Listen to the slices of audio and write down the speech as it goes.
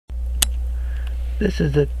This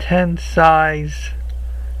is a 10 size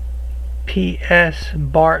PS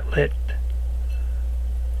Bartlett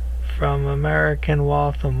from American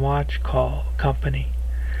Waltham watch company.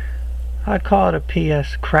 I call it a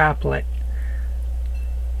PS Craplet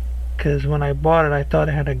because when I bought it I thought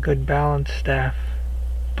it had a good balance staff,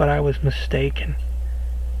 but I was mistaken.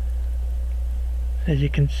 As you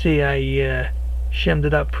can see, I shimmed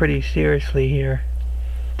it up pretty seriously here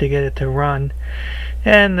to get it to run,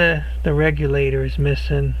 and the regulator is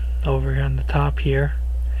missing over on the top here,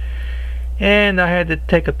 and I had to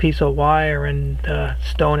take a piece of wire and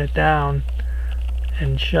stone it down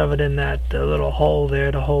and shove it in that little hole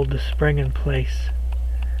there to hold the spring in place.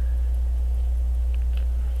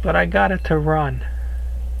 But I got it to run.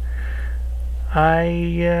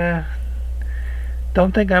 I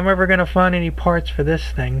don't think I'm ever gonna find any parts for this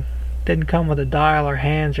thing. Didn't come with a dial or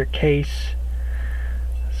hands or case,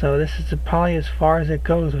 so this is probably as far as it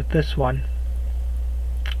goes with this one.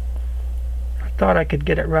 I thought I could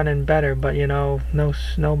get it running better, but you know,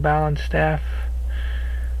 no balance staff.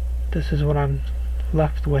 This is what I'm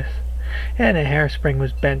left with, and the hairspring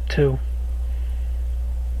was bent too,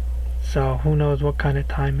 so who knows what kind of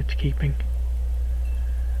time it's keeping.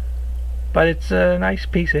 But it's a nice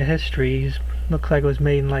piece of history. It looks like it was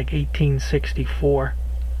made in like 1864.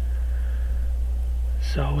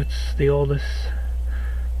 So it's the oldest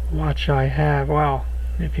watch I have. Well,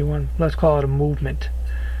 if you want, let's call it a movement.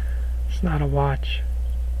 It's not a watch.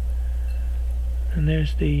 And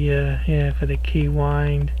there's the yeah, for the key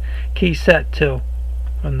wind, key set too,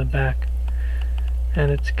 on the back.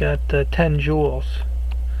 And it's got 10 jewels.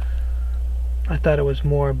 I thought it was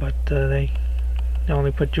more, but they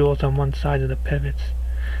only put jewels on one side of the pivots.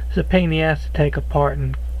 It's a pain in the ass to take apart,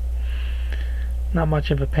 and not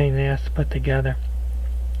much of a pain in the ass to put together.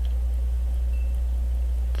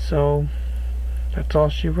 So that's all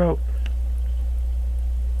she wrote.